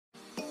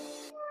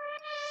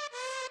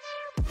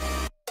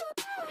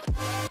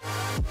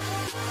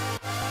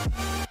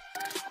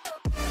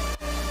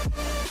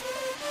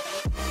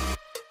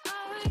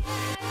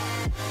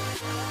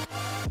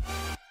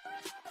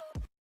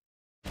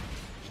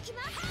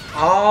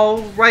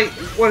Alright,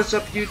 what is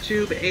up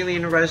YouTube?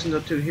 Alien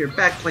 @ＲindellSparkWolfḻ here,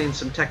 back playing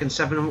some Tekken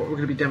 7, and what we're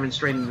going to be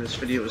demonstrating in this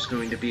video is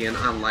going to be an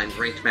online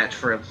ranked match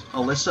for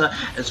Alisa,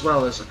 as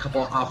well as a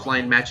couple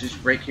offline matches.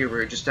 Right here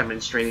we're just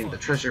demonstrating the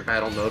treasure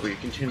battle mode where you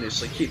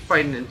continuously keep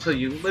fighting until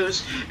you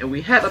lose, and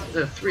we had up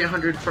to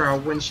 300 for our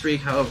win streak.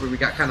 However, we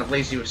got kind of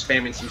lazy with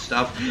spamming some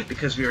stuff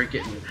because we were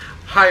getting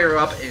higher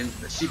up and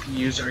the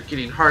CPUs are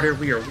getting harder.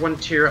 We are one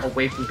tier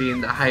away from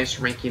being the highest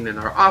ranking in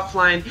our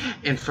offline,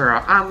 and for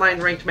our online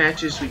ranked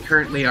matches we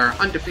currently are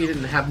undefeated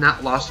and have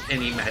not lost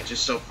any matches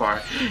so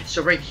far.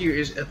 So right here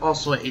is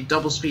also a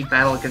double speed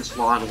battle against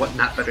ḻ, and what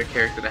not better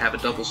character to have a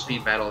double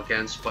speed battle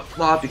against but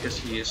ḻ, because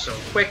he is so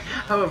quick.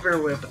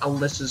 However, with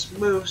Alisa's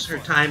moves, her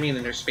timing,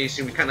 and her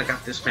spacing, we kind of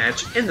got this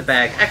match in the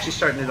bag, actually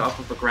starting it off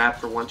with a grab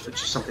for once,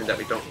 which is something that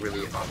we don't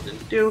really often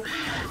do.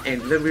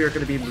 And then we are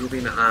going to be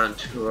moving on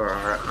to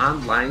our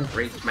online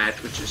ranked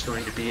match, which is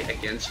going to be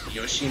against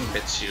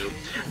Yoshimitsu.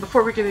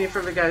 Before we get any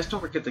further, guys,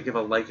 don't forget to give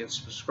a like and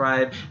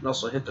subscribe, and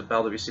also hit the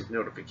bell to receive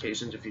notifications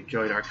if you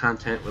enjoyed our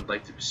content, would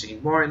like to be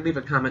seeing more, and leave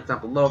a comment down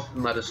below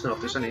and let us know if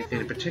there's anything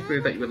in particular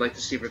that you would like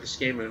to see for this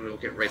game, and we'll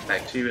get right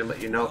back to you and let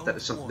you know if that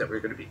is something that we're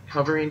going to be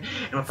covering.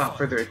 And without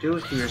further ado,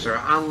 here's our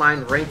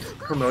online ranked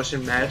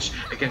promotion match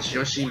against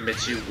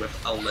Yoshimitsu with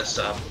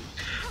Alisa.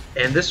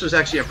 And this was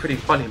actually a pretty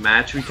funny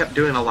match. We kept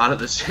doing a lot of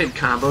the same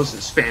combos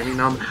and spamming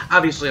them.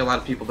 Obviously, a lot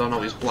of people don't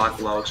always block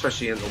low,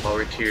 especially in the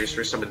lower tiers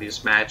for some of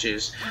these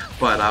matches.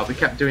 But we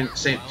kept doing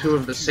two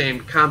of the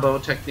same combo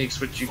techniques,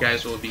 which you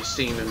guys will be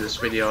seeing in this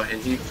video.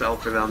 And he fell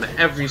for them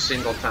every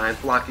single time,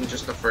 blocking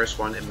just the first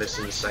one and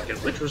missing the second,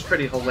 which was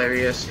pretty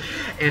hilarious.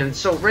 And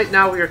so right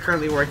now we are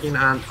currently working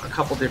on a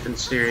couple different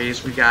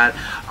series. We got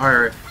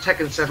our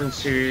Tekken 7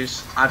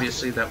 series,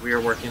 obviously, that we are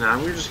working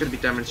on. We're just going to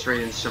be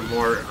demonstrating some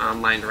more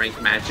online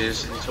ranked matches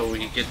until we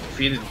get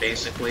defeated,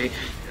 basically.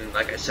 And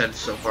like I said,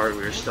 so far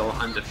we're still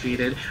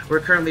undefeated. We're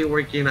currently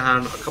working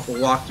on a couple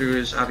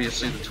walkthroughs.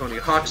 Obviously the Tony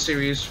Hawk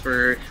series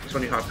for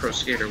Tony Hawk Pro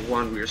Skater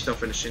 1, we are still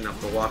finishing up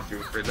the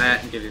walkthrough for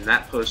that and getting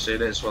that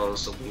posted, as well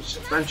as the Loose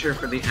Adventure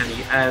for the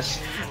NES,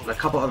 and a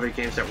couple other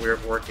games that we're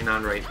working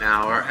on right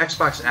now. Our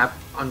Xbox app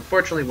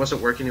unfortunately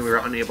wasn't working, and we were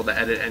unable to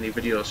edit any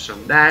videos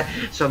from that,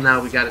 so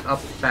now we got it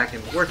up, back,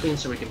 and working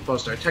so we can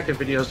post our Tekken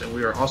videos. And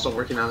we are also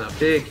working on a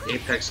big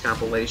Apex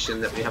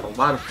compilation that we have a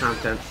lot of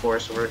content for,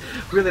 so we're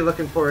really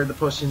looking forward to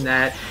posting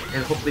that,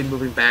 and hopefully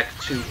moving back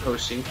to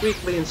posting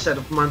weekly instead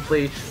of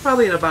monthly,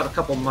 probably in about a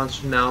couple months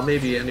from now,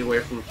 maybe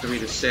anywhere from 3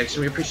 to 6.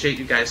 And we appreciate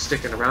you guys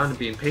sticking around and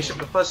being patient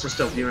with us and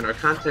still viewing our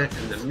content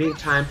in the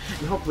meantime,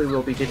 and hopefully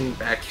we'll be getting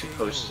back to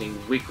posting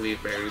weekly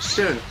very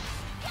soon.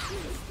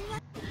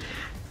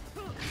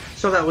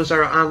 So that was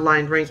our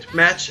online ranked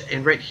match,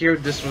 and right here,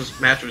 this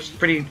match was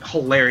pretty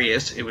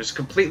hilarious. It was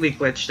completely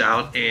glitched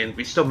out, and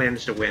we still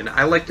managed to win.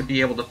 I like to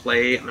be able to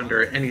play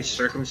under any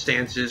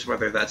circumstances,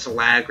 whether that's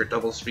lag or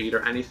double speed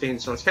or anything,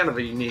 so it's kind of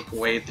a unique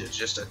way to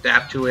just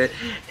adapt to it,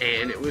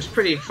 and it was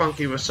pretty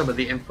funky with some of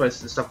the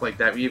inputs and stuff like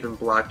that. We even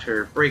blocked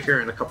her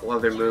breaker and a couple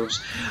other moves,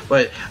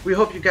 but we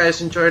hope you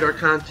guys enjoyed our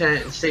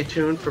content, and stay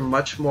tuned for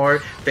much more.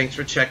 Thanks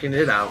for checking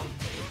it out.